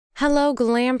Hello,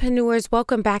 Glampreneurs.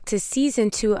 Welcome back to season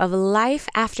 2 of Life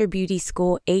After Beauty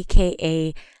School,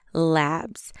 aka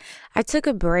Labs. I took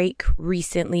a break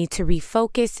recently to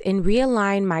refocus and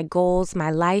realign my goals,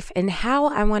 my life, and how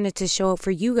I wanted to show up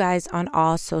for you guys on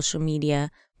all social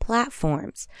media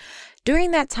platforms.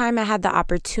 During that time, I had the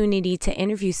opportunity to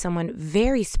interview someone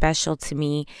very special to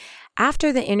me.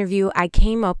 After the interview, I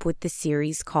came up with the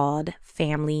series called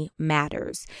Family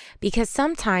Matters because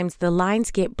sometimes the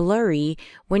lines get blurry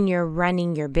when you're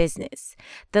running your business.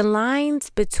 The lines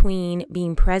between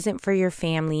being present for your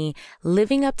family,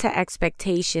 living up to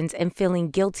expectations, and feeling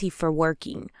guilty for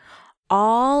working.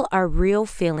 All are real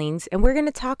feelings, and we're going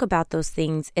to talk about those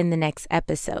things in the next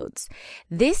episodes.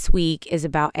 This week is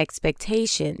about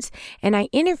expectations, and I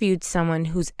interviewed someone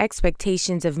whose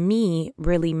expectations of me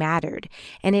really mattered,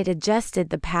 and it adjusted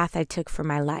the path I took for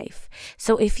my life.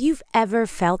 So if you've ever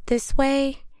felt this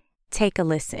way, take a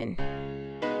listen.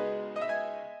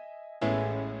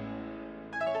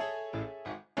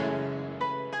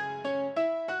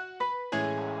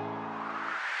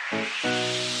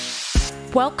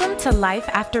 Welcome to Life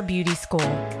After Beauty School,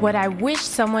 What I Wish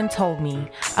Someone Told Me,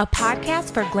 a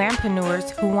podcast for glampreneurs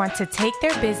who want to take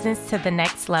their business to the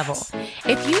next level.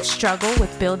 If you struggle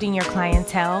with building your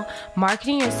clientele,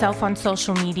 marketing yourself on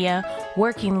social media,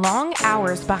 working long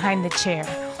hours behind the chair,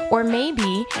 or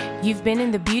maybe you've been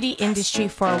in the beauty industry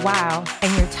for a while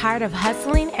and you're tired of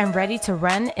hustling and ready to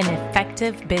run an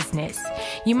effective business,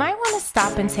 you might want to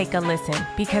stop and take a listen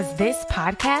because this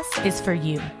podcast is for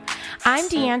you. I'm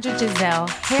Deandra Giselle,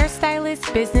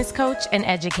 hairstylist, business coach, and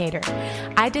educator.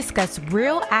 I discuss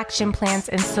real action plans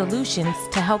and solutions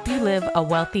to help you live a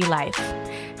wealthy life.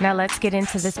 Now let's get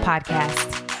into this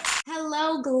podcast.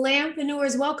 Hello,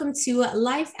 glampreneurs. Welcome to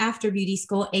Life After Beauty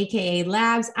School, aka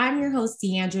Labs. I'm your host,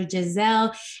 Deandra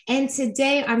Giselle, and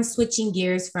today I'm switching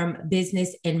gears from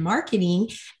business and marketing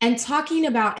and talking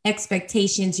about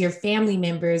expectations, your family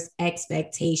members'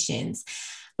 expectations.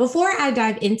 Before I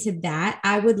dive into that,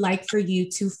 I would like for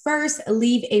you to first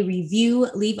leave a review,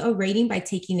 leave a rating by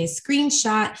taking a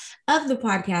screenshot of the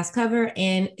podcast cover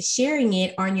and sharing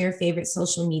it on your favorite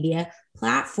social media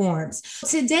platforms.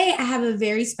 Today, I have a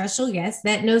very special guest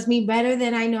that knows me better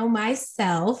than I know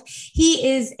myself. He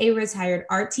is a retired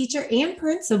art teacher and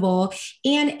principal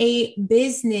and a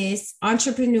business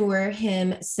entrepreneur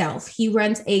himself. He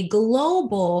runs a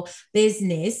global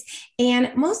business,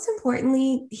 and most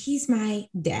importantly, he's my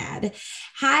dad.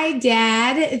 Hi,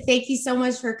 Dad. Thank you so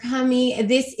much for coming.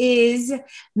 This is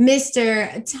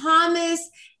Mr. Thomas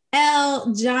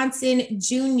L. Johnson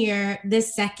Jr.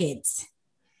 II.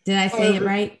 Did I say it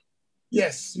right?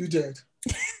 Yes, you did.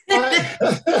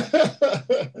 I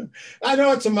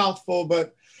know it's a mouthful,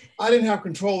 but I didn't have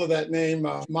control of that name.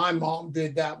 My mom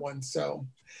did that one. So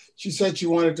she said she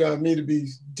wanted me to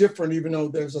be different, even though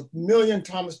there's a million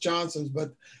Thomas Johnsons,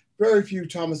 but very few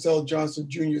Thomas L. Johnson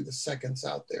Jr. II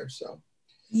out there. So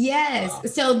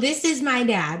yes. So this is my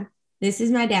dad. This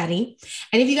is my daddy.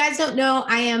 And if you guys don't know,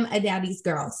 I am a daddy's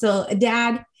girl. So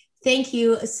Dad, thank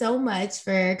you so much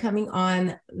for coming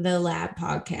on the Lab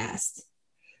podcast.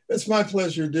 It's my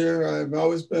pleasure, dear. I've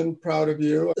always been proud of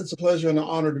you. It's a pleasure and an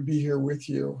honor to be here with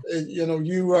you.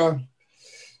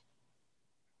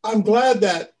 I'm glad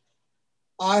that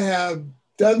I have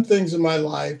done things in my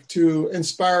life to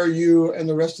inspire you and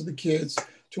the rest of the kids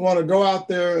to want to go out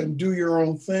there and do your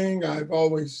own thing. I've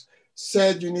always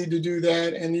said you need to do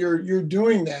that, and you're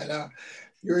doing that.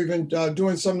 You're even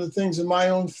doing some of the things in my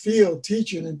own field,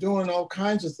 teaching and doing all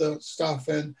kinds of stuff.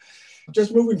 And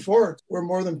just moving forward, we're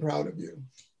more than proud of you.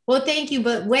 Well, thank you.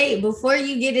 But wait, before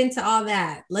you get into all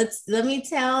that, let me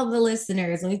tell the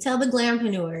listeners, let me tell the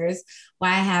glampreneurs why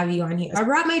I have you on here. I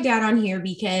brought my dad on here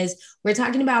because we're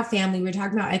talking about family. We're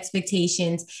talking about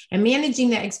expectations and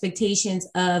managing the expectations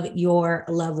of your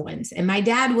loved ones. And my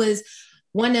dad was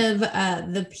one of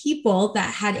the people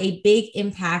that had a big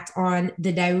impact on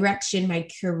the direction my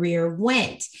career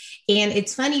went. And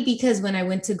it's funny because when I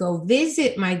went to go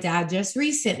visit my dad just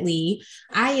recently,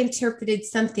 I interpreted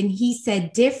something he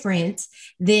said different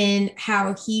than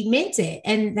how he meant it.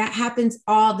 And that happens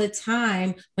all the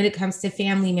time when it comes to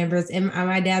family members. And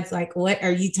my dad's like, what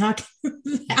are you talking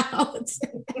about?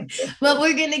 But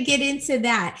we're going to get into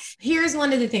that. Here's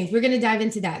one of the things we're going to dive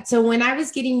into that. So when I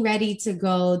was getting ready to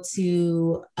go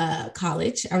to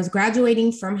college, I was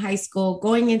graduating from high school,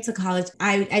 going into college.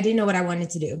 I didn't know what I wanted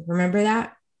to do. Remember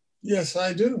that? Yes,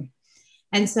 I do.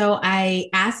 And so I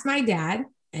asked my dad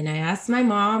and I asked my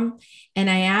mom and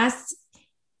I asked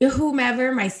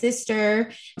whomever, my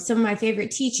sister, some of my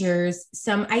favorite teachers,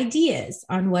 some ideas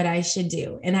on what I should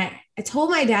do. And I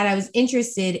told my dad I was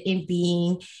interested in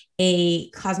being a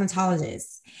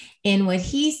cosmetologist. And what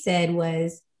he said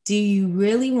was, do you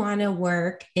really want to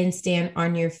work and stand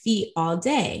on your feet all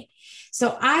day?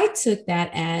 So I took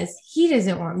that as he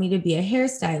doesn't want me to be a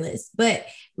hairstylist. But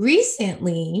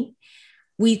recently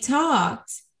we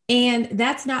talked, and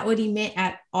that's not what he meant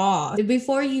at all.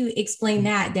 Before you explain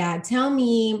that, Dad, tell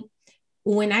me,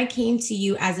 when I came to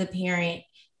you as a parent,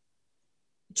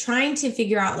 trying to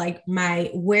figure out like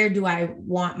where do I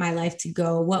want my life to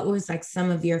go? What was like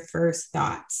some of your first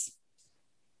thoughts?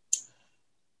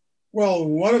 Well,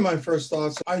 one of my first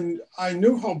thoughts, I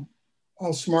knew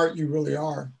how smart you really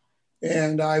are.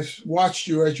 And I've watched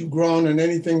you as you've grown, and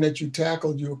anything that you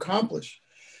tackled, you accomplished.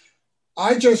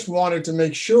 I just wanted to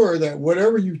make sure that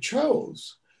whatever you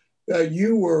chose, that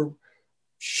you were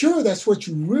sure that's what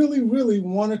you really, really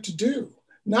wanted to do.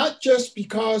 Not just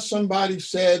because somebody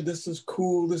said this is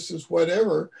cool, this is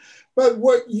whatever, but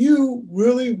what you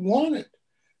really wanted.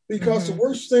 Because the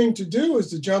worst thing to do is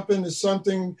to jump into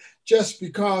something just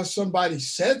because somebody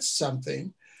said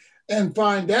something and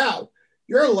find out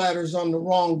your ladder's on the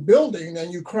wrong building,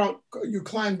 and you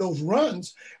climb those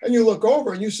runs and you look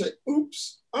over and you say,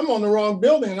 oops, I'm on the wrong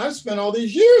building and I've spent all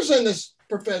these years in this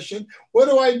profession. What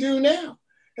do I do now?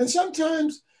 And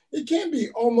sometimes it can be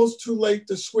almost too late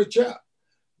to switch up.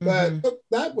 But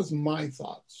that was my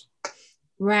thoughts.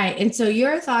 Right. And so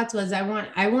your thoughts was, I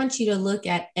want you to look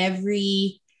at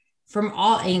from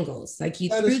all angles. Like you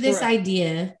threw this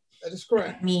idea that is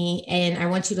correct at me, and I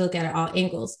want you to look at it all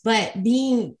angles. But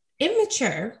being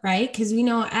immature, right? Because we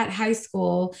know at high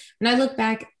school, when I look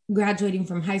back graduating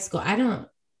from high school, I'm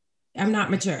not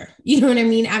mature. You know what I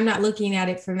mean? I'm not looking at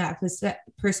it from that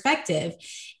perspective.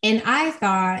 And I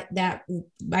thought that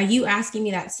by you asking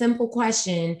me that simple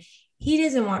question, he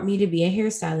doesn't want me to be a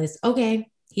hairstylist. Okay.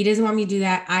 He doesn't want me to do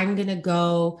that. I'm going to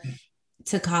go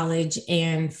to college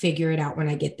and figure it out when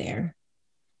I get there.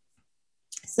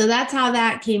 So that's how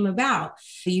that came about.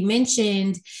 You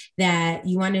mentioned that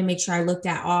you wanted to make sure I looked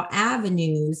at all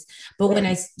avenues, but when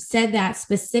I said that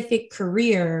specific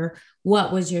career,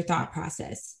 what was your thought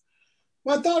process?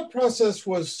 My thought process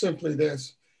was simply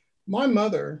this. My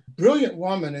mother, brilliant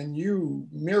woman, and you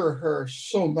mirror her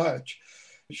so much.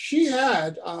 She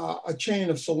had a chain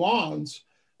of salons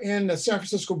in the San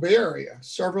Francisco Bay Area,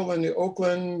 several in the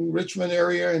Oakland, Richmond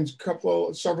area, and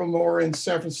several more in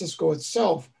San Francisco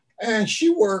itself. And she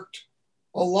worked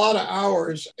a lot of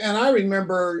hours. And I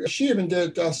remember she even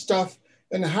did stuff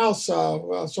in the house.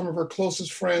 Some of her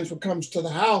closest friends would come to the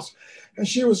house, and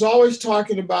she was always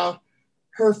talking about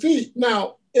her feet.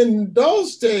 Now, in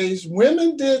those days,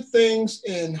 women did things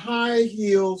in high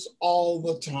heels all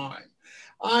the time.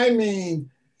 I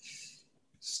mean,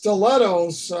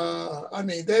 stilettos.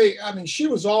 She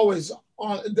was always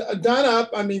done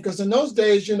up. I mean, because in those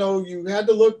days, you had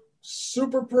to look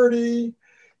super pretty.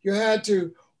 You had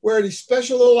to wear these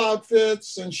special little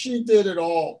outfits, and she did it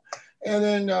all. And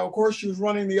then, of course, she was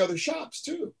running the other shops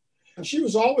too. And she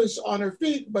was always on her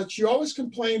feet, but she always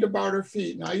complained about her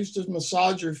feet. And I used to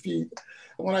massage her feet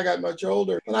when I got much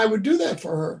older, and I would do that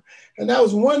for her. And that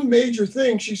was one major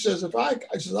thing. She says,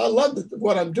 I love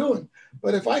what I'm doing,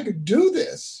 but if I could do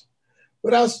this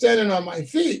without standing on my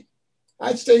feet,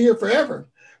 I'd stay here forever.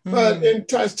 But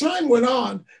as time went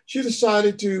on, she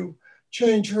decided to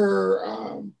change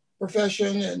her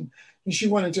profession, and she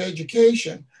went into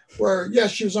education, where,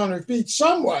 yes, she was on her feet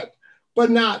somewhat, but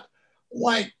not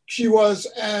like she was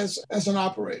as an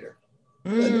operator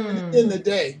in the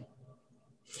day.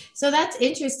 So that's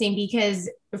interesting, because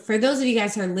for those of you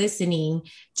guys who are listening,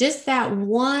 just that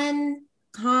one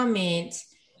comment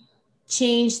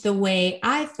changed the way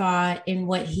I thought and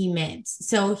what he meant.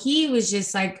 So he was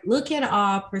just like, look at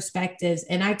all perspectives.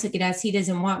 And I took it as he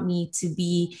doesn't want me to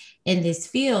be in this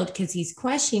field because he's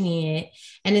questioning it.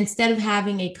 And instead of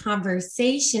having a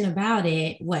conversation about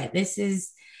it,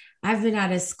 I've been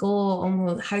out of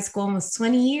school, high school, almost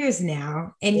 20 years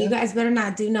now. And you guys better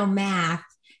not do no math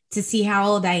to see how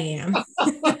old I am.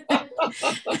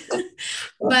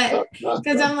 But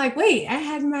because I'm like, wait, I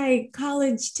had my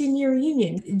college 10-year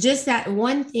reunion. Just that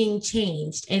one thing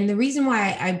changed. And the reason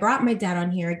why I brought my dad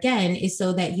on here again is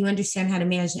so that you understand how to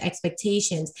manage the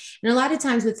expectations. And a lot of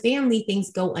times with family,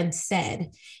 things go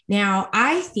unsaid. Now,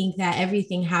 I think that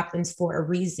everything happens for a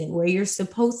reason. Where you're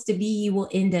supposed to be, you will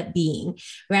end up being,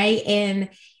 right? And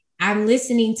I'm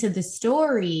listening to the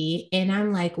story and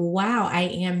I'm like, wow, I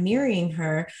am mirroring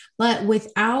her, but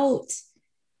without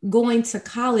going to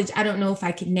college, I don't know if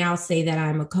I can now say that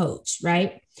I'm a coach,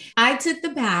 right? I took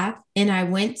the path and I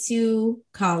went to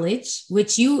college,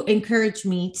 which you encouraged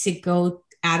me to go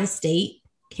out of state.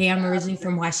 Okay, I'm originally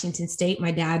from Washington State.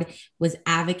 My dad was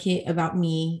advocate about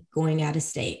me going out of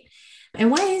state.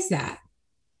 And why is that?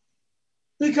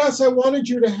 Because I wanted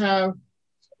you to have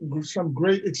some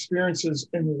great experiences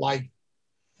in life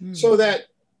so that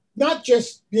not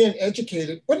just being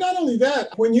educated, but not only that,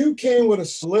 when you came with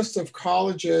a list of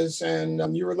colleges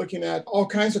and you were looking at all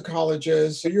kinds of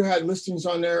colleges, you had listings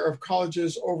on there of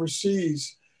colleges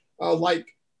overseas, like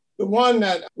the one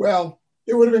that, well,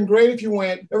 it would have been great if you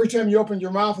went, every time you opened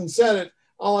your mouth and said it,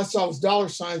 all I saw was dollar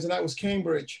signs, and that was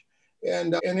Cambridge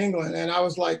and in England. And I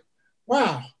was like,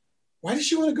 wow, why did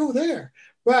you want to go there?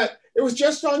 But it was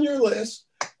just on your list.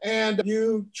 And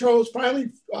you chose, finally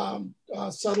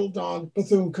settled on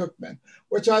Bethune-Cookman,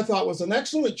 which I thought was an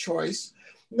excellent choice.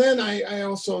 Then I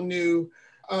also knew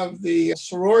of the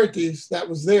sororities that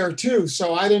was there too.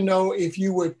 So I didn't know if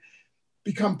you would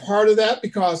become part of that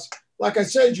because, like I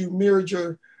said, you mirrored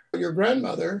your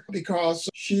grandmother because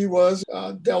she was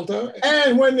Delta.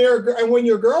 And when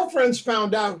your girlfriends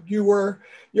found out your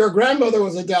grandmother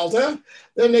was a Delta,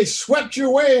 then they swept you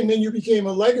away and then you became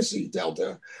a legacy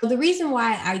Delta. The reason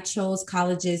why I chose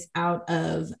colleges out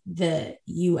of the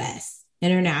US,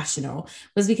 international,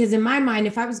 was because in my mind,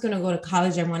 if I was going to go to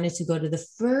college, I wanted to go to the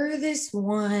furthest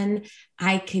one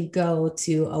I could go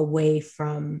to away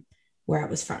from where I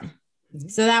was from. Mm-hmm.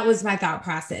 So that was my thought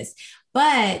process.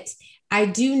 But I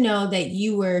do know that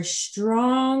you were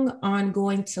strong on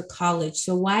going to college.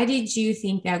 So why did you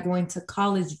think that going to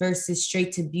college versus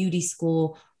straight to beauty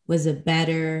school was a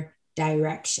better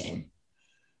direction?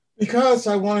 Because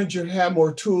I wanted you to have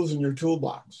more tools in your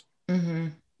toolbox. Mm-hmm.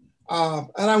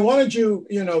 And I wanted you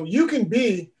can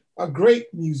be a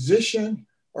great musician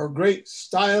or a great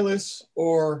stylist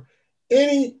or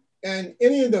any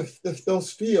of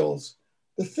those fields.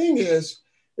 The thing is,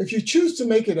 if you choose to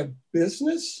make it a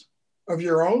business of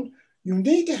your own, you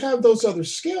need to have those other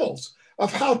skills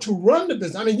of how to run the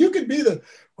business. I mean, you could be the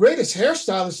greatest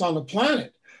hairstylist on the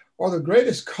planet or the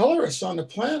greatest colorist on the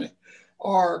planet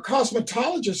or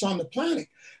cosmetologist on the planet.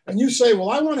 And you say, well,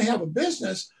 I want to have a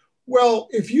business. Well,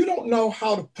 if you don't know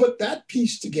how to put that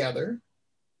piece together,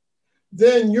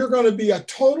 then you're going to be a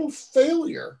total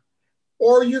failure,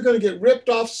 or you're going to get ripped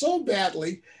off so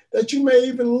badly that you may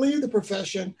even leave the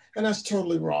profession, and that's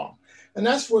totally wrong. And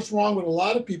that's what's wrong with a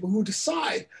lot of people who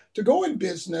decide to go in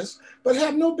business, but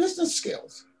have no business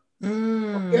skills.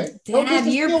 Okay? Dad,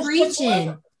 no you're preaching.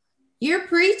 Whatsoever. You're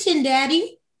preaching,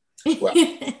 Daddy. Well,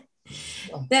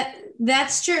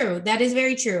 that's true. That is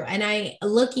very true. And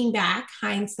looking back,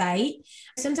 hindsight,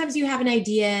 sometimes you have an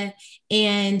idea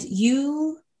and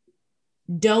you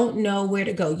don't know where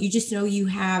to go. You just know you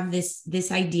have this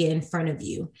idea in front of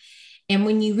you. And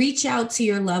when you reach out to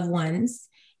your loved ones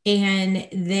and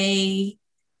they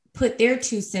put their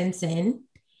 2 cents in,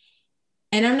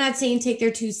 and I'm not saying take their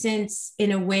 2 cents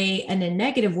in a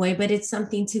negative way, but it's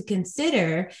something to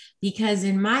consider because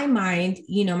in my mind,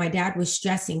 my dad was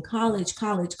stressing college,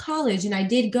 and I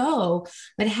did go,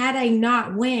 but had I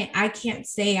not went, I can't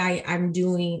say I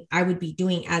would be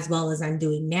doing as well as I'm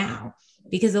doing now.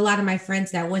 Because a lot of my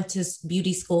friends that went to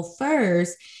beauty school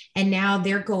first and now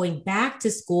they're going back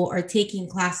to school or taking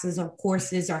classes or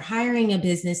courses or hiring a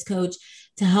business coach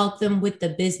to help them with the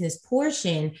business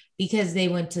portion because they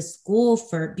went to school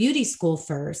for beauty school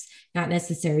first, not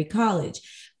necessarily college.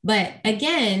 But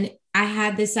again, I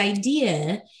had this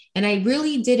idea and I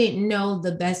really didn't know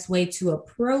the best way to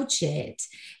approach it.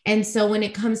 And so when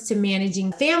it comes to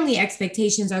managing family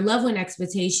expectations or loved one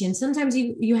expectations, sometimes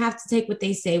you have to take what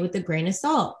they say with a grain of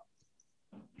salt.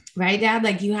 Right, Dad?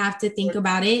 Like you have to think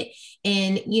about it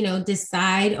and,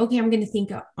 decide, okay, I'm going to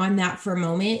think on that for a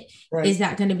moment. Right. Is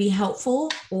that going to be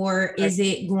helpful or is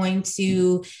it going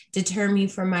to deter me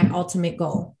from my ultimate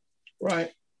goal?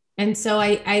 Right. And so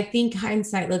I think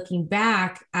hindsight looking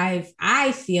back,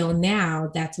 I feel now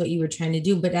that's what you were trying to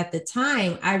do. But at the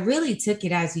time, I really took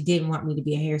it as you didn't want me to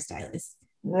be a hairstylist.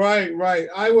 Right.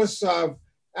 I was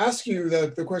asking you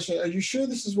the question, are you sure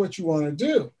this is what you want to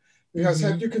do? Because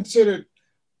have you considered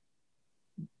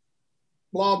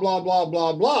blah, blah, blah,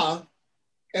 blah, blah,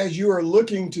 as you are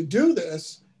looking to do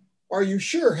this? Are you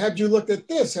sure? Have you looked at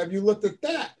this? Have you looked at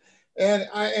that?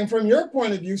 And from your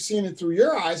point of view, seeing it through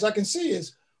your eyes, I can see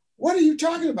is, what are you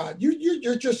talking about?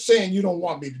 You're just saying you don't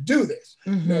want me to do this.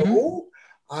 Mm-hmm. No,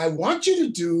 I want you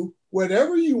to do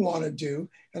whatever you want to do,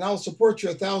 and I'll support you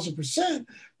 1,000%,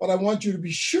 but I want you to be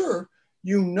sure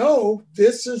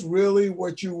this is really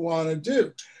what you want to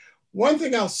do. One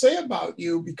thing I'll say about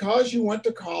you, because you went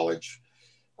to college,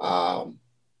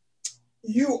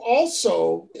 you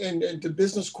also, and the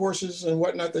business courses and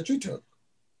whatnot that you took,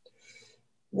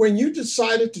 when you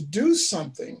decided to do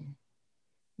something,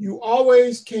 you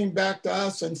always came back to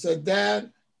us and said,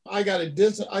 Dad, I got a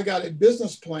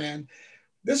business plan.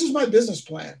 This is my business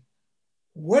plan.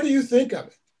 What do you think of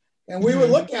it? And we would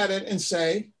look at it and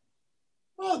say,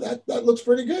 oh, that looks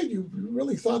pretty good. You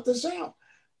really thought this out.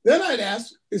 Then I'd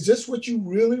ask, is this what you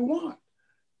really want?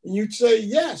 And you'd say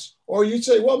yes. Or you'd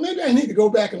say, well, maybe I need to go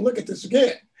back and look at this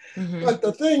again. But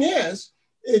the thing is,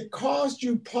 it caused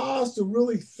you pause to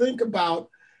really think about,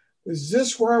 is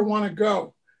this where I want to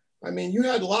go? I mean, you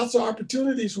had lots of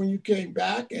opportunities when you came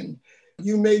back and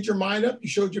you made your mind up. You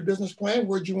showed your business plan,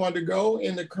 where'd you want to go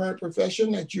in the current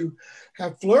profession that you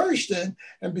have flourished in.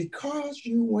 And because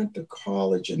you went to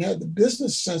college and had the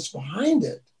business sense behind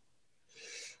it,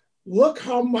 look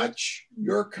how much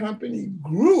your company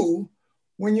grew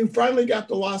when you finally got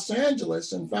to Los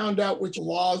Angeles and found out which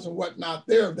laws and whatnot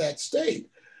there of that state.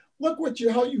 Look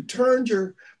how you turned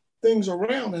your things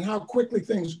around and how quickly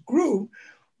things grew,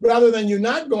 rather than you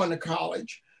not going to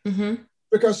college,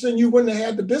 because then you wouldn't have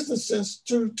had the business sense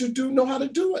to know how to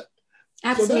do it.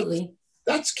 Absolutely. So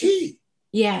that's key.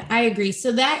 Yeah, I agree.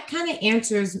 So that kind of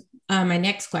answers my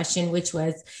next question, which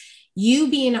was you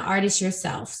being an artist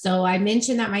yourself. So I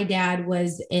mentioned that my dad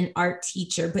was an art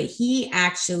teacher, but he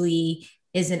actually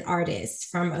is an artist,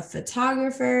 from a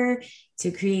photographer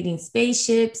to creating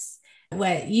spaceships.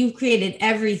 You've created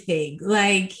everything.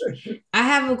 Like, I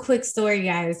have a quick story,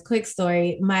 guys. Quick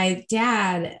story. My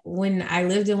dad, when I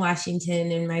lived in Washington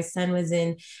and my son was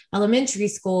in elementary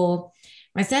school,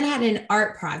 my son had an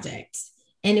art project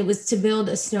and it was to build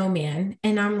a snowman.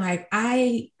 And I'm like,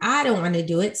 I don't want to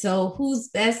do it. So who's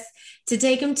best to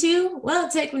take him to? Well,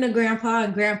 take him to grandpa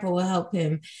and grandpa will help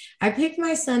him. I picked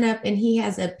my son up and he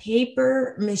has a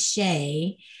paper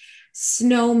mache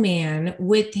snowman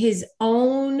with his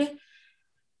own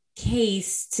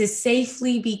case to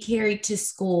safely be carried to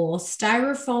school,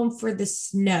 styrofoam for the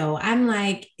snow. I'm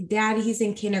like, Dad, he's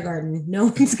in kindergarten. No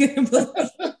one's gonna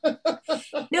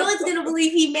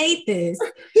believe he made this.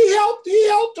 He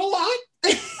helped a lot.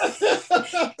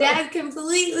 Dad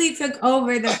completely took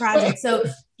over the project. So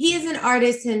he is an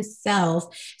artist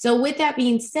himself. So with that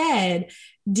being said,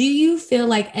 do you feel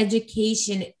like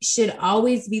education should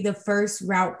always be the first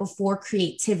route before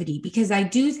creativity? Because I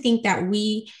do think that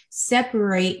we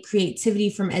separate creativity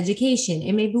from education,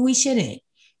 and maybe we shouldn't.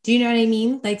 Do you know what I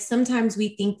mean? Like, sometimes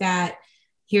we think that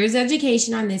here's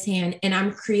education on this hand and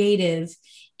I'm creative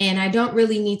and I don't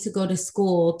really need to go to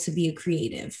school to be a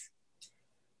creative.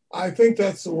 I think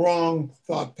that's the wrong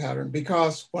thought pattern,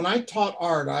 because when I taught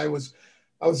art, I was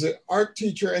an art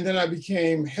teacher and then I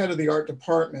became head of the art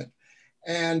department.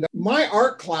 And my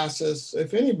art classes,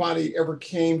 if anybody ever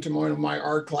came to one of my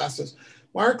art classes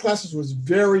was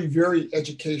very, very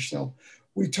educational.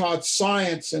 We taught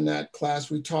science in that class.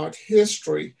 We taught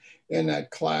history in that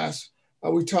class.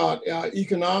 We taught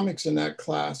economics in that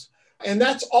class. And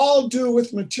that's all due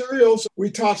with materials. We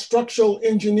taught structural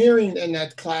engineering in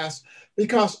that class,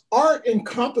 because art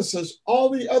encompasses all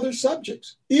the other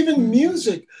subjects, even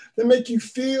music that make you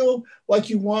feel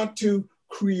like you want to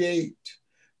create.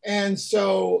 And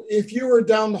so if you were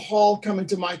down the hall coming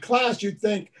to my class, you'd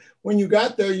think when you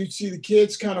got there, you'd see the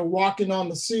kids kind of walking on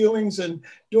the ceilings and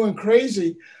doing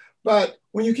crazy. But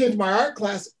when you came to my art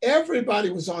class, everybody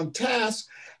was on task.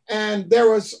 And there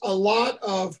was a lot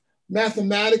of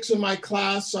mathematics in my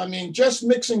class. I mean, just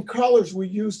mixing colors, we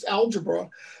used algebra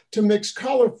to mix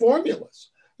color formulas.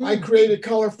 I created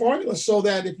color formulas so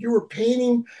that if you were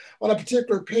painting on a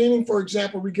particular painting, for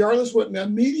example, regardless what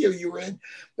media you were in,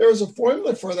 there was a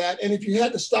formula for that. And if you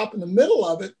had to stop in the middle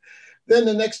of it, then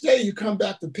the next day you come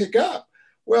back to pick up.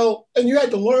 Well, and you had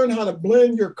to learn how to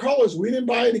blend your colors. We didn't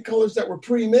buy any colors that were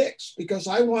pre-mixed because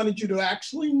I wanted you to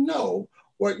actually know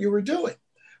what you were doing,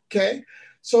 okay?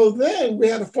 So then we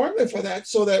had a formula for that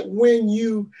so that when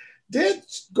you did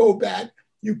go back,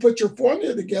 you put your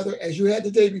formula together as you had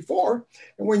the day before.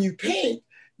 And when you paint,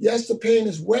 yes, the paint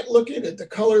is wet looking, the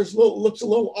color looks a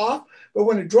little off, but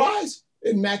when it dries,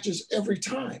 it matches every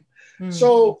time.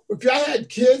 So if I had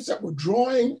kids that were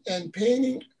drawing and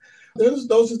painting, those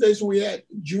are the days when we had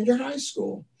junior high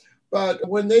school. But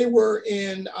when they were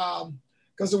in,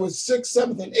 because it was 6th,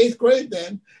 7th, and 8th grade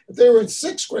then, if they were in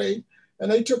 6th grade,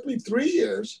 and they took me 3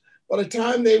 years, by the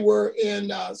time they were in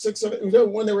 6th,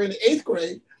 7th, when they were in the 8th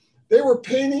grade, they were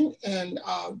painting and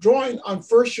drawing on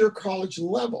first-year college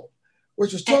level,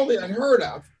 which was totally unheard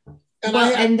of.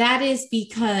 And that is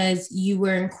because you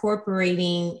were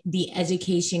incorporating the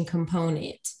education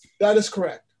component. That is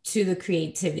correct. To the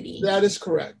creativity. That is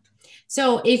correct.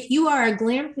 So if you are a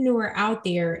glampreneur out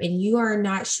there and you are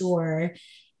not sure,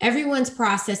 everyone's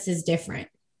process is different,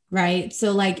 right?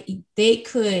 So like they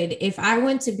could, if I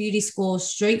went to beauty school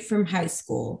straight from high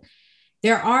school,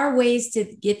 there are ways to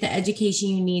get the education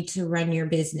you need to run your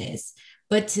business,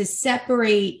 but to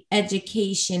separate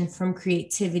education from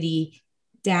creativity,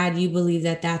 Dad, you believe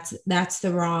that that's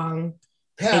the wrong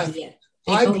path. idea.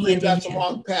 I believe that's the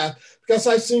wrong path because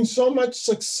I've seen so much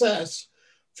success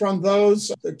from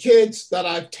the kids that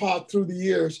I've taught through the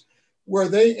years where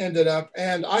they ended up.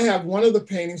 And I have one of the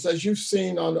paintings, as you've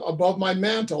seen on above my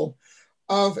mantle,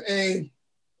 of a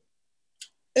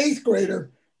 8th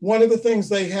grader. One of the things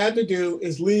they had to do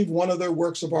is leave one of their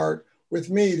works of art with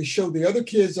me to show the other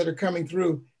kids that are coming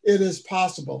through it is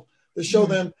possible, to show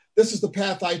them this is the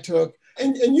path I took.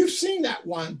 And you've seen that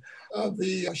one of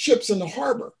the ships in the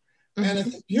harbor. And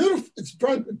it's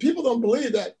beautiful. People don't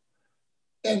believe that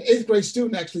an 8th grade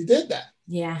student actually did that.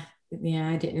 Yeah,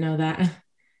 I didn't know that.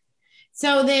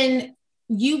 So then,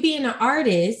 you being an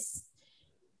artist,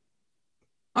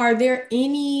 are there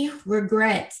any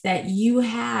regrets that you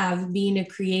have being a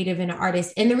creative and an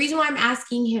artist? And the reason why I'm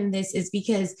asking him this is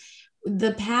because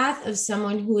the path of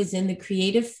someone who is in the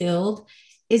creative field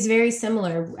is very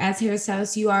similar. As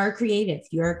hairstylist, you are a creative.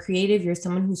 You're a creative. You're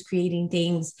someone who's creating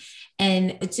things.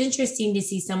 And it's interesting to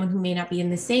see someone who may not be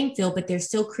in the same field, but they're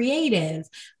still creative.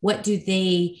 What do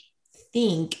they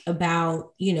think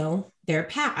about, their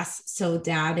past? So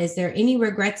Dad, is there any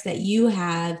regrets that you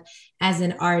have as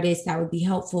an artist that would be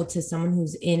helpful to someone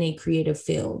who's in a creative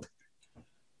field?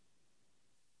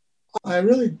 I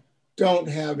really don't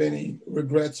have any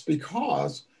regrets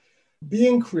because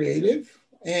being creative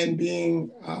and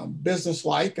being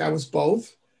business-like, I was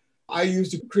both. I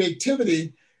used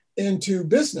creativity into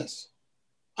business.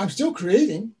 I'm still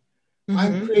creating.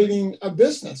 I'm creating a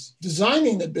business,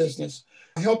 designing a business,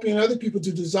 helping other people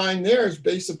to design theirs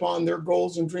based upon their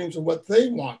goals and dreams and what they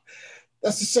want.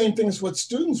 That's the same thing as what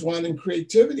students want in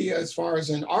creativity as far as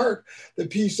in art, the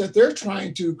piece that they're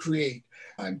trying to create.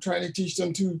 I'm trying to teach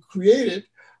them to create it,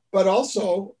 but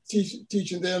also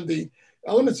teaching them the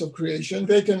elements of creation.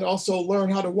 They can also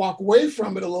learn how to walk away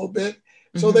from it a little bit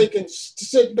so they can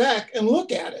sit back and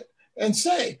look at it and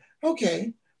say,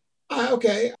 okay,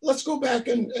 let's go back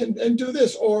and do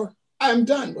this, or I'm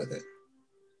done with it.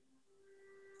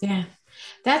 Yeah,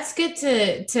 that's good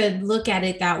to look at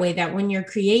it that way, that when you're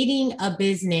creating a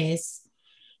business,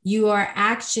 you are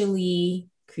actually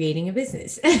creating a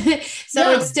business.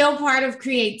 It's still part of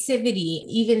creativity.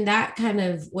 Even that kind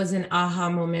of was an aha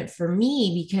moment for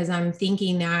me, because I'm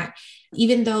thinking that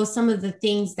even though some of the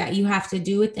things that you have to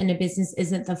do within a business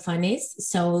isn't the funnest.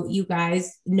 So you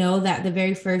guys know that the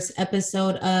very first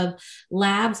episode of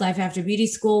Labs, Life After Beauty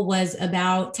School, was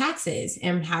about taxes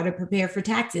and how to prepare for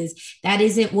taxes. That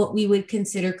isn't what we would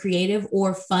consider creative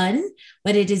or fun,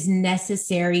 but it is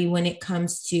necessary when it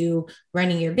comes to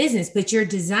running your business. But you're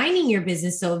designing your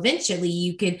business, so eventually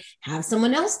you could have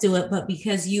someone else do it. But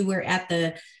because you were at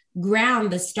the ground,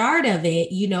 the start of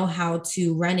it, you know how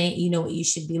to run it, you know what you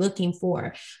should be looking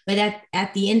for. But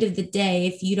at the end of the day,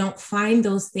 if you don't find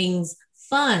those things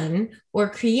fun or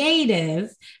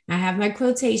creative, I have my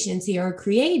quotations here, or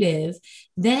creative,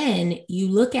 then you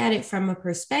look at it from a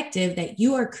perspective that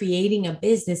you are creating a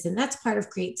business, and that's part of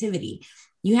creativity.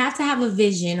 You have to have a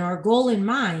vision or a goal in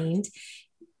mind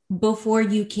before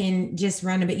you can just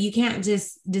run it. But you can't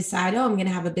just decide, oh, I'm going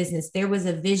to have a business. There was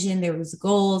a vision, there was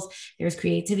goals, there was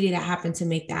creativity that happened to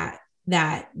make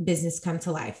that business come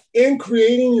to life. In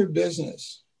creating your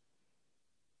business,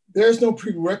 there's no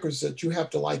prerequisite. You have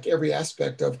to like every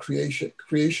aspect of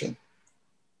creation.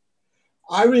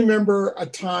 I remember a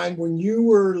time when you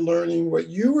were learning what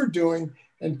you were doing,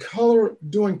 and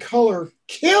doing color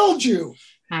killed you.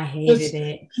 I hated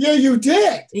it. Yeah, you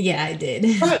did. Yeah, I did.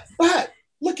 But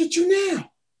look at you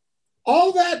now.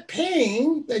 All that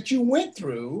pain that you went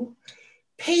through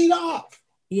paid off.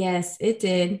 Yes, it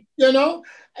did.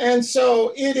 And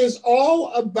so it's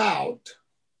all about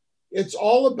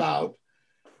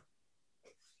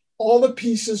all the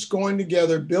pieces going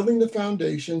together, building the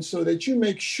foundation so that you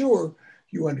make sure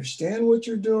you understand what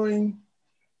you're doing.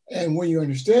 And when you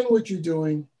understand what you're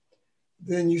doing,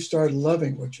 then you start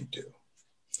loving what you do.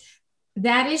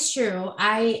 That is true.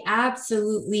 I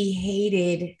absolutely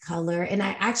hated color. And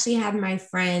I actually had my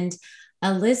friend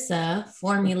Alyssa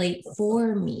formulate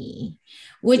for me,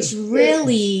 which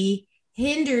really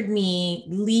hindered me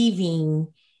leaving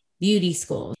beauty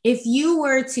school. If you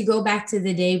were to go back to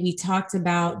the day we talked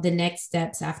about the next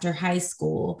steps after high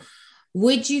school,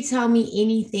 would you tell me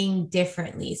anything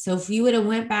differently? So if you would have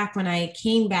went back when I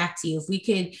came back to you, if we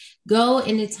could go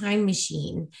in a time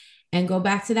machine and go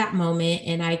back to that moment,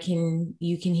 and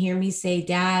you can hear me say,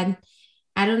 Dad,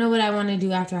 I don't know what I want to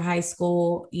do after high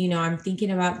school. I'm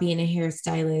thinking about being a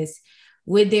hairstylist.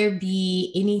 Would there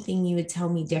be anything you would tell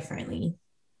me differently?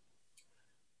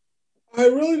 I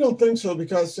really don't think so,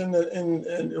 because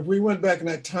if we went back in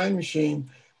that time machine,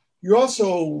 you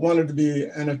also wanted to be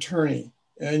an attorney,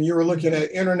 and you were looking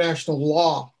at international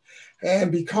law.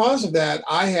 And because of that,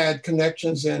 I had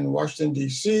connections in Washington,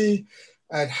 D.C.,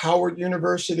 at Howard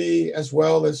University, as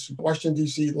well as Washington,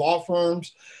 D.C. law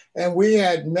firms. And we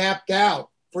had mapped out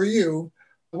for you,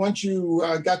 once you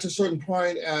got to a certain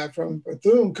point from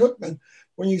Bethune-Cookman,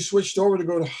 when you switched over to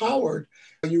go to Howard,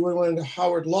 you went into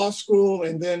Howard Law School,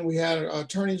 and then we had an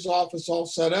attorney's office all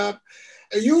set up.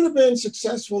 You would have been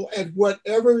successful at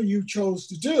whatever you chose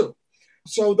to do.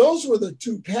 So those were the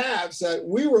two paths that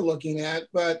we were looking at,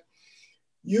 but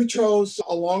you chose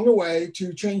along the way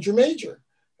to change your major.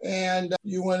 And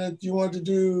you wanted to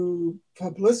do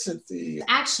publicity.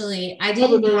 Actually, I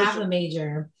didn't have a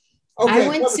major. Okay, I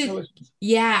went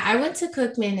to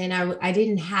Cookman, and I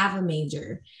didn't have a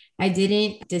major. I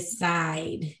didn't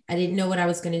decide. I didn't know what I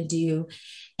was going to do.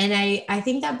 And I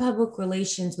think that public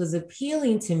relations was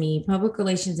appealing to me. Public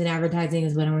relations and advertising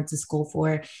is what I went to school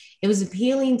for. It was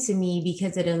appealing to me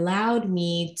because it allowed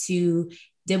me to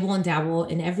dibble and dabble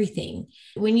in everything.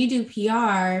 When you do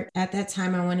PR, at that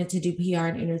time, I wanted to do PR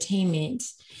and entertainment.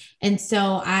 And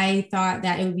so I thought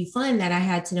that it would be fun that I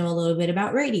had to know a little bit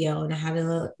about radio, and I had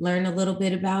to learn a little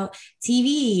bit about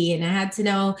TV, and I had to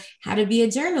know how to be a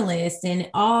journalist, and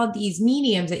all these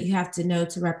mediums that you have to know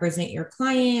to represent your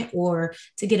client or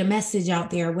to get a message out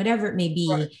there, whatever it may be.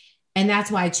 Right. And that's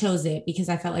why I chose it, because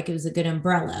I felt like it was a good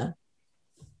umbrella.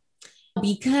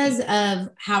 Because of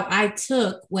how I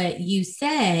took what you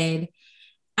said,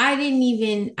 I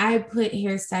put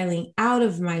hairstyling out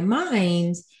of my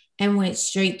mind and went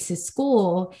straight to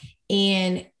school.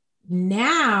 And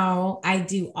now I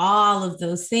do all of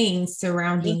those things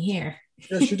surrounding hair.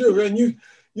 Yes, you do. And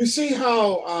you see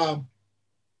how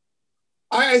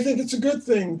I think it's a good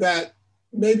thing that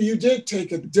maybe you did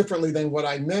take it differently than what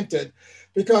I meant it,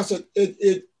 because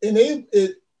it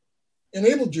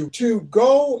enabled you to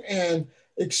go and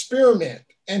experiment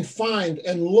and find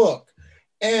and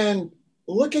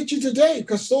look at you today,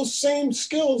 because those same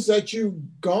skills that you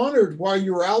garnered while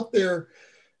you were out there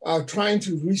trying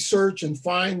to research and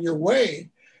find your way,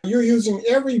 you're using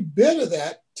every bit of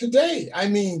that today. I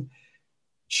mean,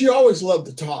 she always loved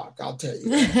to talk, I'll tell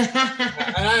you. And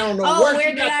I don't know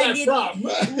where did I get that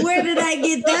from. Where did I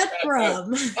get that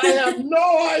from? I have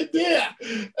no idea.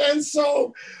 And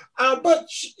so,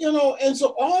 and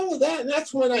so all of that, and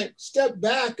that's when I step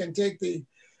back and take the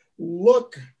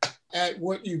look at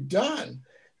what you've done,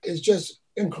 is just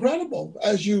incredible,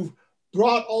 as you've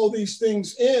brought all these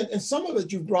things in, and some of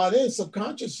it you've brought in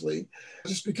subconsciously,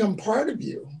 just become part of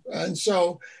you. And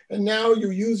now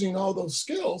you're using all those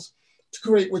skills to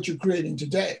create what you're creating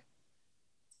today.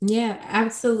 Yeah,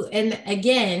 absolutely. And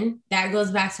again, that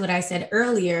goes back to what I said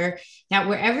earlier, that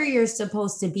wherever you're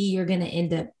supposed to be, you're going to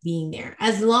end up being there,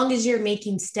 as long as you're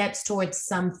making steps towards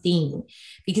something.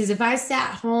 Because if I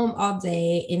sat home all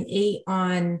day and ate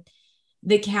on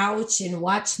the couch and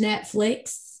watched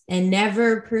Netflix and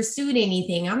never pursued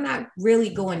anything, I'm not really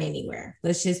going anywhere.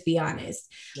 Let's just be honest.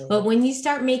 No. But when you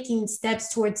start making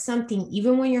steps towards something,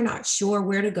 even when you're not sure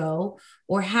where to go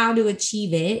or how to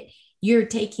achieve it, you're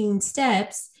taking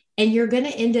steps, and you're going to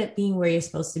end up being where you're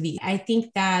supposed to be. I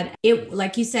think that it,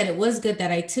 like you said, it was good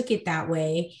that I took it that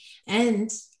way.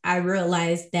 And I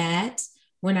realized that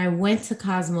when I went to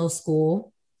Cosmo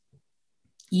School,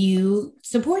 you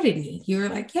supported me. You were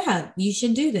like, yeah, you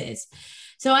should do this.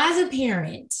 So as a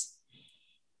parent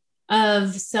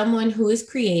of someone who is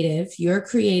creative, you're a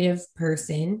creative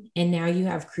person, and now you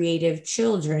have creative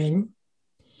children,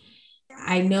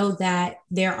 I know that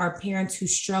there are parents who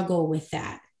struggle with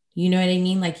that. You know what I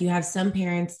mean? Like, you have some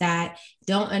parents that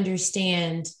don't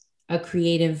understand a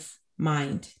creative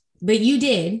mind, but you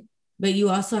did. But you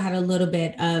also had a little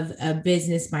bit of a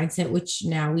business mindset, which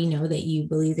now we know that you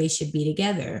believe they should be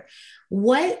together.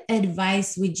 What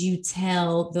advice would you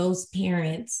tell those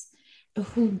parents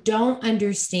who don't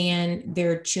understand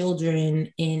their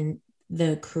children in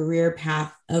the career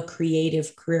path, a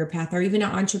creative career path, or even an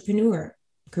entrepreneur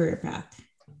career path?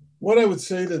 What I would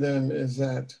say to them is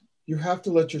that you have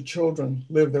to let your children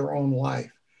live their own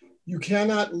life. You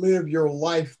cannot live your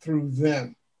life through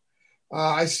them.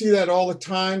 I see that all the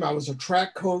time. I was a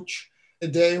track coach a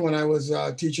day when I was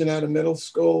teaching at a middle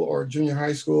school or junior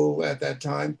high school at that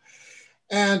time.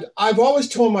 And I've always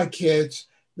told my kids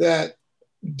that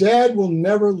Dad will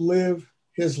never live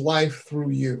his life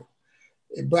through you,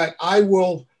 but I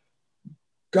will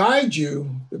guide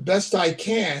you the best I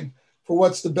can for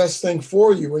what's the best thing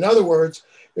for you. In other words,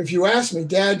 if you ask me,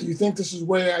 Dad, do you think this is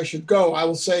where I should go? I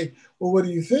will say, well, what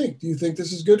do you think? Do you think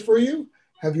this is good for you?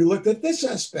 Have you looked at this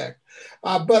aspect?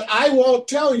 But I won't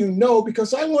tell you no,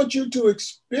 because I want you to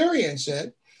experience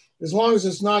it, as long as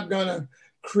it's not going to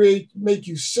make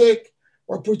you sick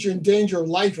or put you in danger of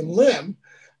life and limb.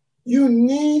 You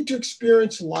need to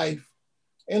experience life.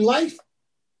 And life,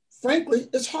 frankly,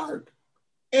 is hard.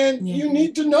 And you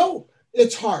need to know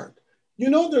it's hard. You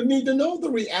need to know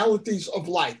the realities of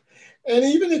life. And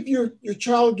even if your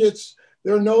child gets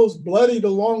their nose bloodied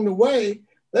along the way,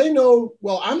 they know,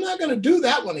 well, I'm not going to do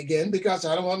that one again because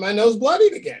I don't want my nose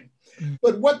bloodied again. Mm-hmm.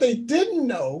 But what they didn't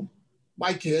know,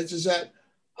 my kids, is that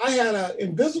I had an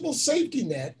invisible safety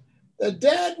net that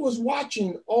Dad was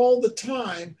watching all the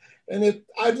time. And if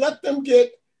I'd let them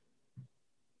get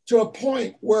to a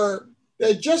point where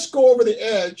they just go over the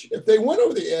edge, if they went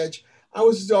over the edge, I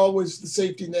was always the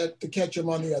safety net to catch them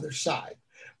on the other side.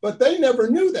 But they never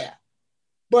knew that.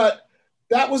 But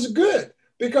that was good,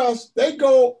 because they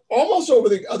go almost over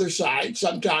the other side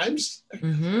sometimes,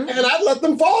 and I'd let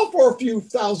them fall for a few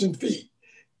thousand feet.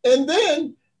 And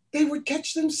then they would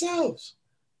catch themselves.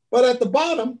 But at the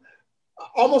bottom,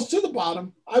 almost to the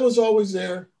bottom, I was always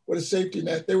there with a safety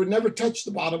net. They would never touch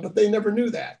the bottom, but they never knew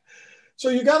that. So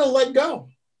you got to let go.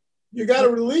 You got to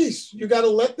release. You got to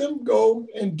let them go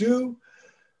and do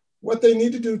what they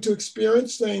need to do to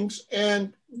experience things.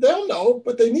 And they'll know,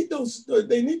 but they need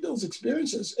those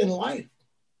experiences in life.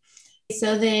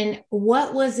 So then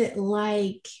what was it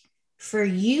like for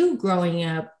you growing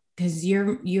up? Because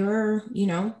your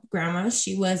grandma,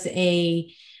 she was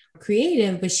a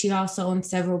creative, but she also owned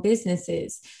several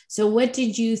businesses. So what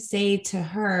did you say to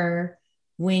her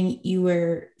when you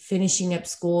were finishing up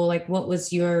school? Like, what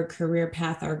was your career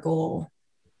path or goal?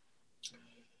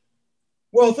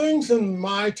 Well, things in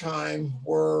my time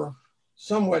were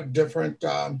somewhat different.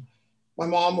 My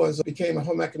mom became a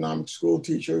home economics school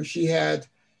teacher. She had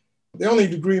the only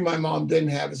degree my mom didn't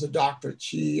have is a doctorate.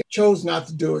 She chose not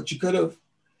to do it. She could have,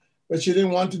 but she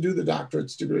didn't want to do the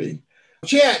doctorate's degree.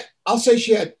 I'll say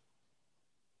she had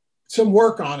some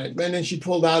work on it, and then she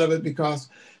pulled out of it because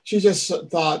she just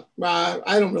thought,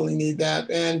 I don't really need that.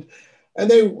 And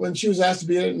when she was asked to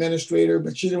be an administrator,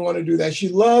 but she didn't want to do that. She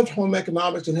loved home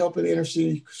economics and helping inner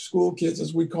city school kids,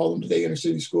 as we call them today, inner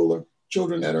city school, or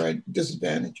children that are at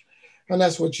disadvantage. And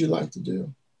that's what she liked to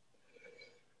do.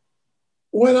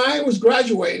 When I was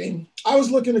graduating, I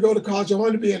was looking to go to college. I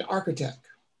wanted to be an architect.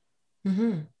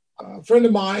 Mm-hmm. A friend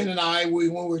of mine and I, when we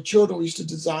were children, we used to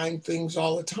design things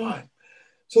all the time.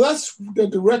 So that's the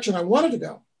direction I wanted to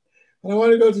go. And I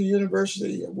wanted to go to the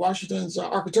University of Washington's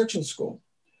architectural school.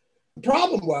 The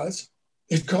problem was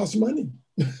it cost money.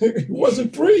 It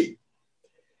wasn't free.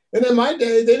 And in my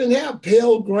day, they didn't have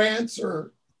Pell Grants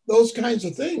or those kinds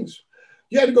of things.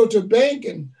 You had to go to a bank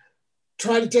and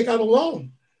try to take out a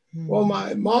loan. Mm-hmm. Well,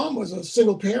 my mom was a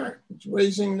single parent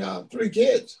raising 3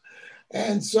 kids.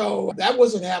 And so that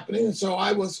wasn't happening. And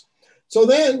so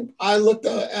then I looked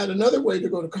at another way to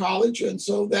go to college. And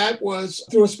so that was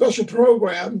through a special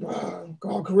program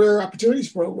called Career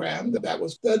Opportunities Program that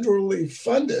was federally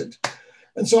funded.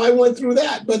 And so I went through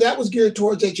that, but that was geared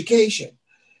towards education.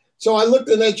 So I looked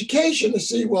at education to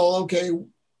see, well, okay,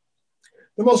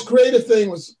 the most creative thing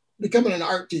was becoming an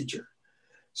art teacher.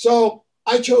 So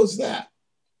I chose that.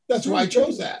 That's why I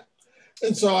chose that.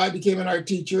 And so I became an art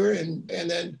teacher, and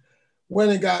then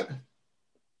went and got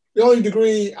the only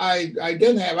degree I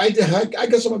didn't have. I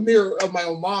guess I'm a mirror of my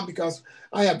own mom because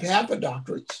I have half a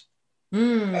doctorate,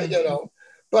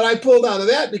 but I pulled out of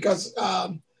that because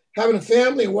having a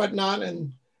family and whatnot,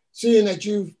 and seeing that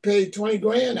you've paid 20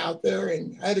 grand out there,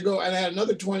 and I had to go, and I had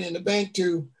another 20 in the bank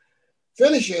to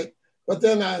finish it. But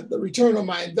then the return on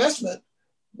my investment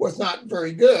was not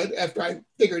very good. After I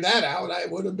figured that out, I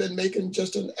would have been making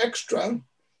just an extra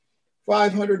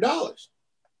 $500.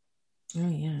 Oh,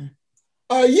 yeah.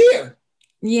 A year.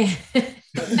 Yeah.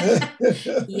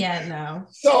 Yeah, no.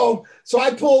 So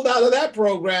I pulled out of that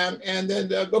program. And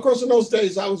then, of course, in those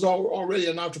days, I was already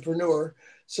an entrepreneur.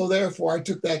 So therefore, I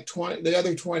took the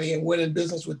other 20 and went in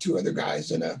business with 2 other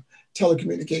guys in a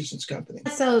telecommunications company.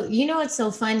 So, what's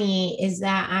so funny is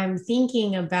that I'm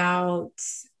thinking about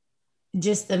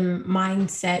just the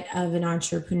mindset of an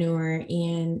entrepreneur.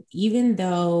 And even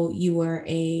though you were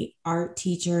a art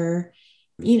teacher,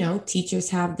 teachers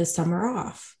have the summer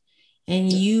off,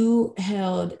 and you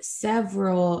held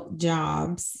several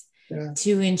jobs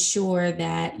to ensure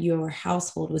that your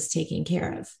household was taken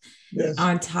care of,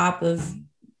 on top of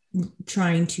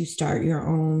trying to start your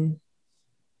own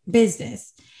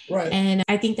business. Right. And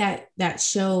I think that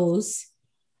shows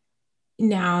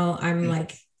now I'm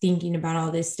like thinking about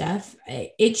all this stuff.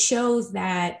 It shows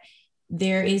that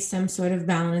there is some sort of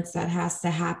balance that has to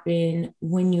happen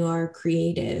when you are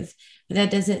creative, but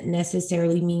that doesn't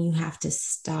necessarily mean you have to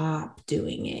stop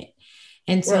doing it.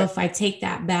 And so Right. if I take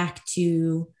that back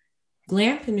to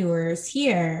glampreneurs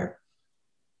here,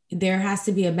 there has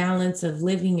to be a balance of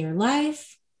living your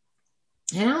life.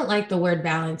 And I don't like the word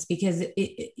balance because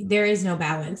there is no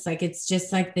balance. Like it's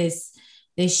just like this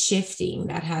shifting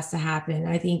that has to happen.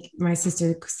 I think my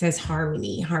sister says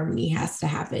harmony has to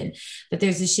happen, but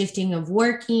there's a shifting of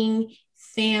working,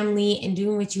 family, and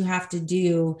doing what you have to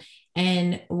do.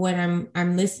 And when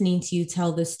I'm listening to you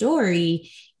tell the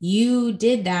story, you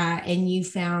did that and you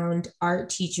found art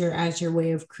teacher as your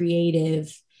way of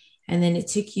creative. And then it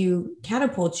took you,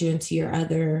 catapult you into your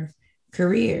other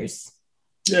careers.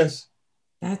 Yes.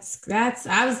 That's,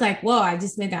 I was like, whoa, I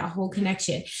just made that whole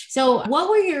connection. So what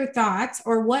were your thoughts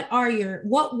or what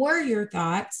were your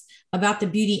thoughts about the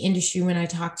beauty industry when I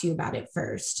talked to you about it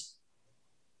first?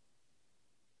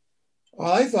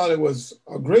 Well, I thought it was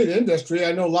a great industry.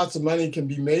 I know lots of money can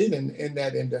be made in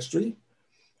that industry.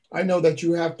 I know that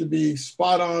you have to be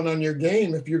spot on your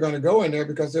game if you're going to go in there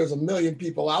because there's a million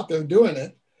people out there doing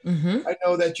it. Mm-hmm. I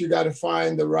know that you got to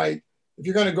find the right, if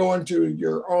you're going to go into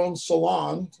your own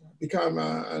salon, become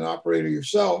an operator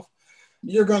yourself,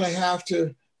 you're going to have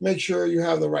to make sure you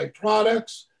have the right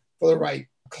products for the right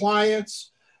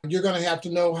clients. You're going to have to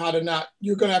know how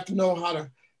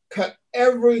to cut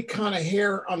every kind of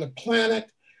hair on the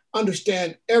planet,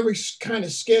 understand every kind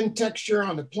of skin texture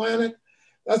on the planet.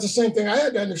 That's the same thing I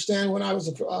had to understand when I was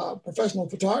a professional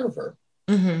photographer.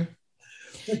 Mm-hmm.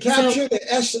 To capture the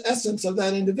essence of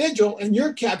that individual, and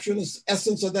you're capturing the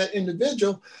essence of that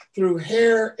individual through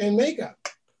hair and makeup.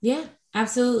 Yeah,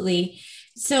 absolutely.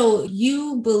 So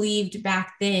you believed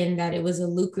back then that it was a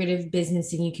lucrative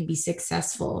business and you can be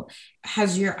successful.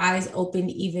 Has your eyes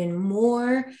opened even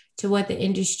more to what the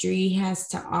industry has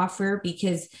to offer?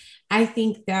 Because I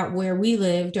think that where we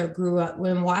lived or grew up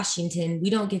in Washington,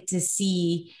 we don't get to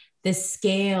see the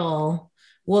scale.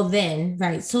 Well, then,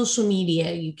 right, social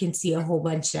media, you can see a whole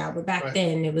bunch now, but back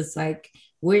then it was like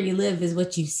where you live is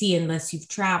what you see unless you've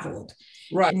traveled.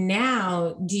 Right.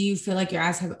 Now, do you feel like your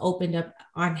eyes have opened up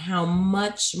on how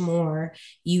much more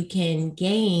you can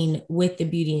gain with the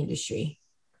beauty industry?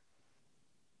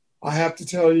 I have to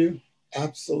tell you,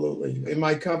 absolutely. In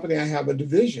my company, I have a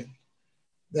division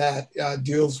that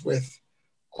deals with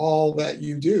all that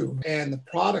you do and the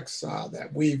products that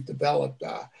we've developed.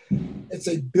 It's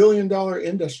a $1 billion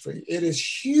industry. It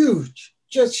is huge,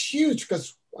 just huge,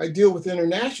 because I deal with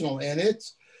international, and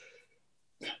it's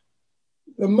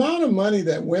the amount of money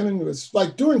that women was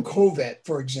like during COVID,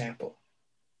 for example.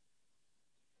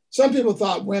 Some people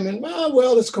thought women, oh,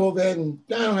 well, it's COVID and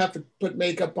I don't have to put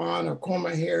makeup on or comb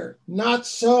my hair. Not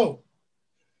so.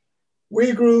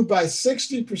 We grew by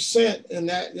 60% in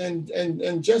that,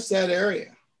 in just that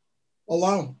area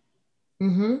alone.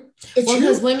 Mm-hmm. Well,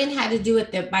 because women had to do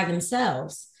it by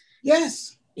themselves.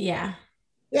 Yes. Yeah.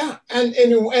 Yeah. And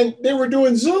they were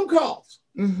doing Zoom calls.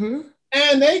 Mm-hmm.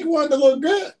 And they wanted to look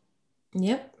good.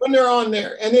 Yep. When they're on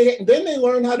there. And then they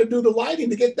learn how to do the lighting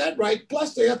to get that right.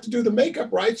 Plus they have to do the makeup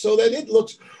right so that it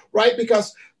looks right,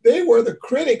 because they were the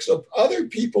critics of other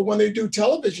people when they do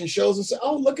television shows and say,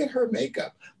 oh, look at her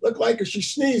makeup. Look like if she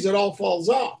sneezes, it all falls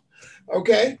off.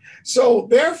 Okay. So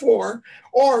therefore,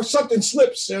 or something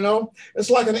slips, it's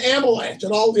like an avalanche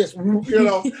and all this,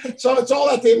 so it's all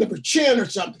at the end of her chin or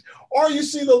something. Or you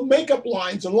see the makeup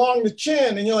lines along the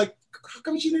chin and you're like, how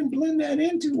come she didn't blend that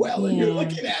in too well? And you're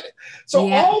looking at it.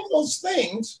 So all those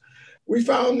things, we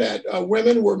found that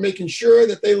women were making sure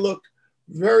that they look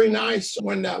very nice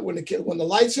when the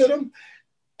lights hit them.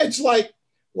 It's like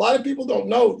a lot of people don't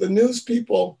know, the news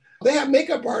people, they have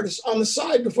makeup artists on the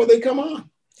side before they come on.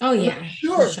 Oh, yeah.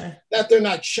 Sure that they're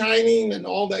not shining and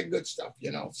all that good stuff,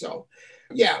 So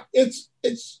yeah,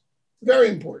 it's very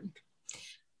important.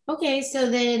 Okay. So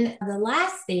then the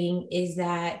last thing is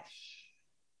that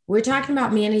we're talking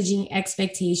about managing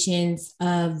expectations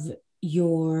of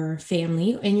your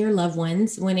family and your loved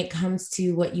ones when it comes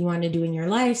to what you want to do in your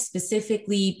life,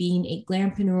 specifically being a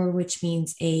glampreneur, which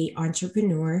means a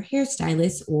entrepreneur,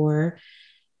 hairstylist, or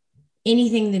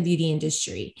anything in the beauty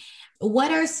industry.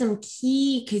 What are some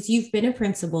key, because you've been a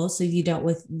principal, so you dealt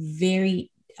with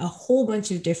a whole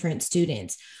bunch of different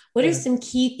students. What are some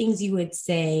key things you would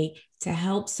say to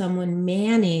help someone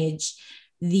manage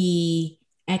the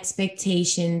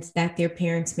expectations that their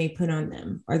parents may put on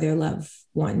them or their loved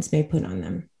ones may put on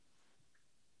them?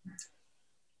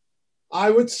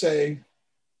 I would say,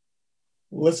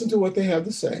 listen to what they have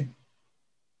to say,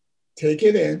 take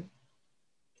it in,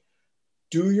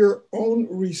 do your own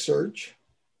research,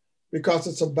 because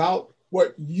it's about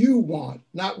what you want,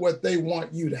 not what they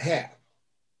want you to have.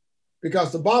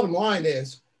 Because the bottom line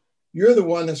is, you're the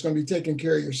one that's going to be taking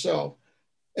care of yourself.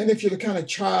 And if you're the kind of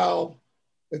child,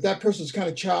 if that person's kind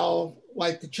of child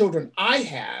like the children I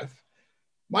have,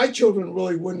 my children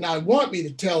really would not want me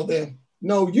to tell them,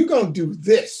 no, you're going to do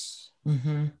this.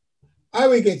 Mm-hmm. I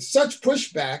would get such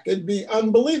pushback, it'd be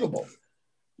unbelievable.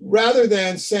 Rather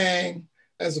than saying,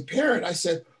 as a parent, I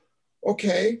said,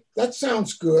 okay, that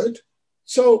sounds good.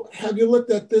 So have you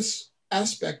looked at this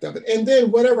aspect of it? And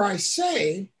then whatever I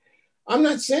say, I'm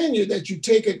not saying you that you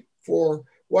take it for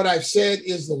what I've said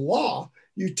is the law.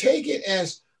 You take it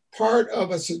as part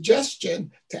of a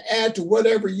suggestion to add to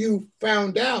whatever you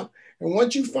found out. And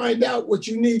once you find out what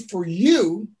you need for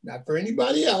you, not for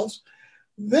anybody else,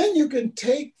 then you can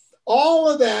take all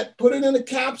of that, put it in a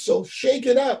capsule, shake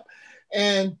it up,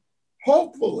 and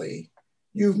hopefully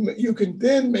you can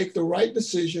then make the right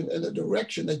decision in the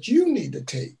direction that you need to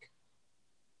take.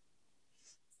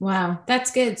 Wow,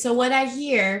 that's good. So what I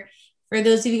hear, for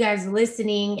those of you guys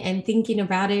listening and thinking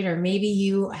about it, or maybe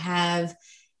you have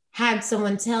had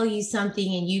someone tell you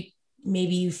something and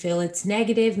maybe you feel it's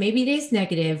negative, maybe it is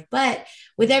negative, but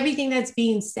with everything that's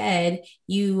being said,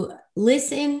 you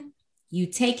listen, you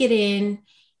take it in,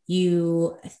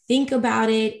 you think about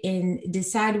it and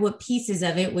decide what pieces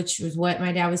of it, which was what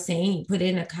my dad was saying, you put it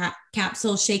in a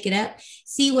capsule, shake it up,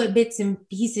 see what bits and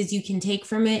pieces you can take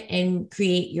from it and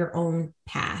create your own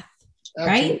path.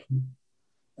 Absolutely. Right?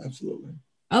 Absolutely.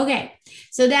 Okay.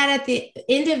 So that at the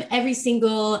end of every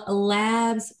single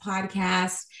Labs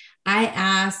podcast, I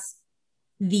ask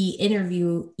the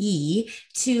interviewee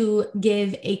to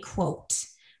give a quote.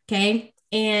 Okay.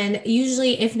 And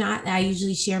usually, if not, I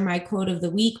usually share my quote of the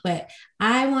week, but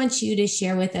I want you to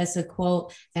share with us a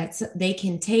quote that they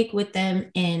can take with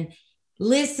them and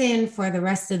listen for the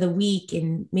rest of the week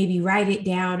and maybe write it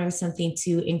down or something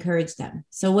to encourage them.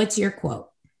 So what's your quote?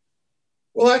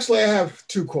 Well, actually, I have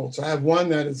two quotes. I have one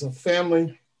that is a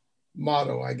family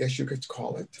motto, I guess you could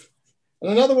call it.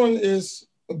 And another one is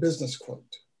a business quote.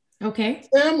 Okay.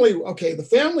 The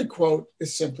family quote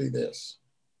is simply this.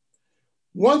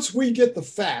 Once we get the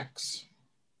facts,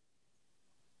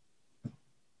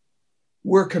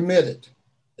 we're committed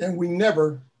and we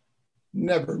never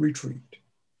retreat.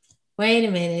 Wait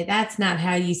a minute. That's not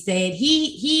how you say it.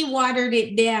 He watered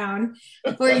it down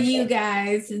for you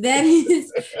guys. That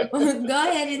is, go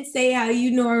ahead and say how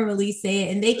you normally say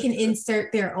it, and they can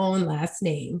insert their own last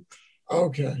name.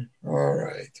 Okay. All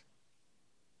right.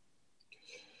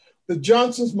 The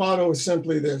Johnson's motto is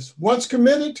simply this: once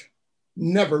committed,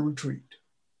 never retreat.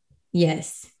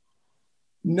 Yes.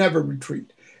 Never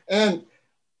retreat. And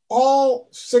all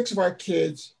 6 of our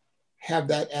kids have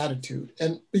that attitude.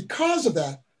 And because of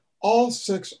that, all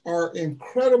 6 are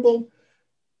incredible,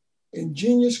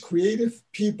 ingenious, creative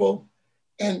people.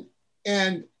 And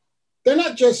they're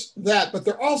not just that, but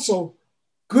they're also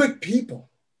good people,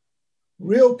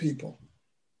 real people.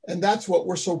 And that's what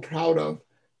we're so proud of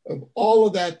all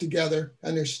of that together.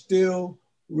 And they're still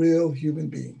real human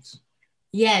beings.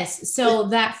 Yes. So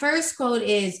that first quote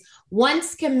is,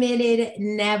 once committed,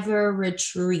 never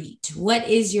retreat. What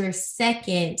is your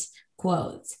second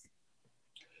quote?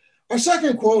 Our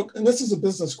second quote, and this is a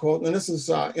business quote, and this is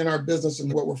in our business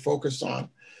and what we're focused on.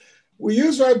 We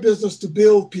use our business to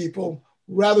build people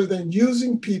rather than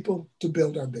using people to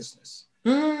build our business.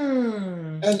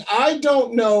 And I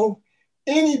don't know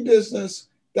any business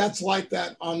that's like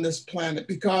that on this planet,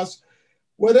 because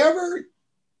whatever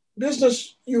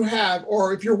business you have,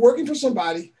 or if you're working for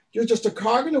somebody, you're just a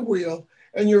cog in a wheel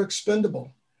and you're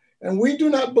expendable. And we do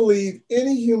not believe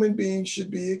any human being should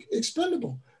be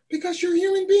expendable, because you're a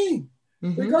human being.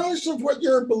 Regardless of what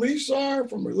your beliefs are,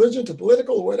 from religion to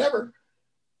political or whatever,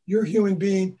 you're a human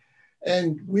being.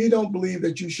 And we don't believe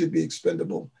that you should be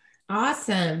expendable.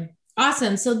 Awesome.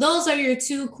 Awesome. So those are your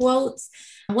 2 quotes.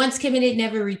 Once committed,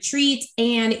 never retreat,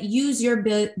 and use your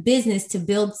business to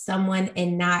build someone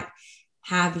and not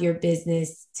have your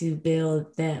business to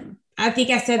build them. I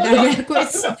think I said that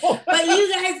backwards, but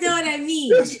you guys know what I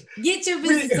mean. Get your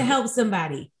business to help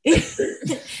somebody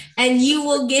and you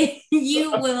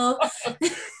will.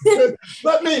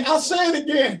 I'll say it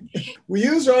again. We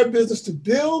use our business to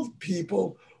build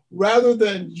people rather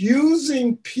than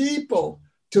using people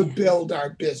to build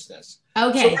our business.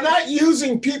 Okay. So we're not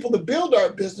using people to build our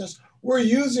business. We're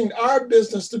using our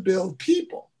business to build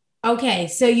people. Okay.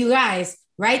 So you guys,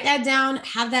 Write that down.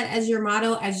 Have that as your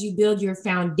motto as you build your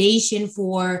foundation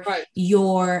for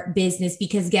your business,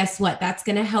 because guess what? That's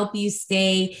going to help you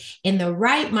stay in the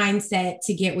right mindset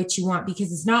to get what you want,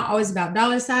 because it's not always about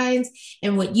dollar signs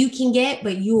and what you can get,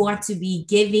 but you want to be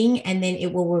giving, and then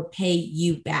it will repay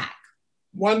you back.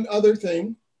 One other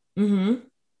thing. Mm-hmm.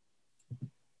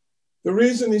 The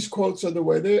reason these quotes are the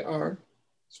way they are,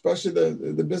 especially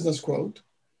the business quote,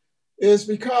 is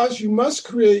because you must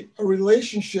create a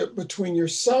relationship between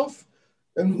yourself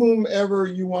and whomever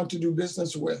you want to do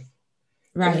business with.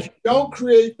 Right. If you don't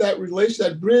create that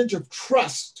that bridge of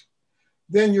trust,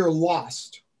 then you're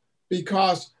lost,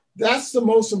 because that's the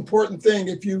most important thing.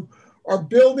 If you are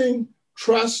building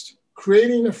trust,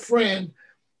 creating a friend,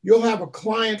 you'll have a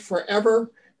client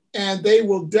forever, and they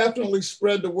will definitely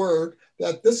spread the word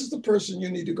that this is the person you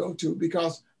need to go to,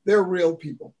 because they're real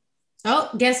people.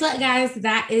 Oh, guess what, guys?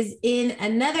 That is in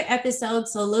another episode.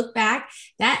 So look back.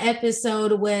 That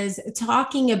episode was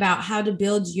talking about how to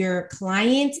build your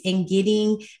client and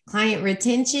getting client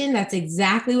retention. That's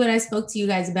exactly what I spoke to you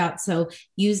guys about. So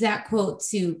use that quote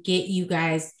to get you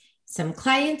guys some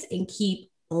clients and keep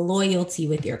loyalty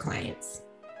with your clients.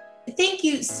 Thank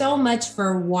you so much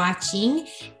for watching.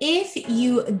 If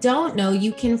you don't know,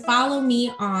 you can follow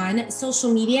me on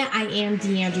social media. I am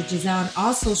Deandra Giselle on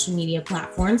all social media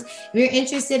platforms. If you're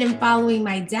interested in following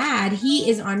my dad, he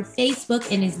is on Facebook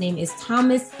and his name is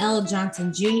Thomas L.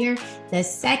 Johnson Jr. the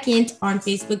second on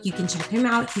Facebook. You can check him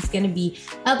out. He's going to be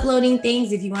uploading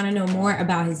things. If you want to know more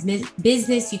about his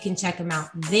business, you can check him out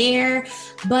there.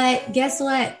 But guess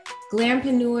what?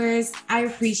 Glampreneurs, I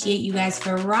appreciate you guys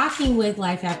for rocking with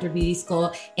Life After Beauty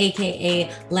School, aka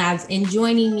Labs, and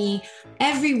joining me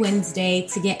every Wednesday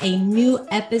to get a new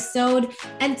episode.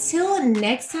 Until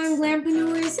next time,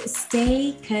 Glampreneurs,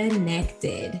 stay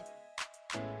connected.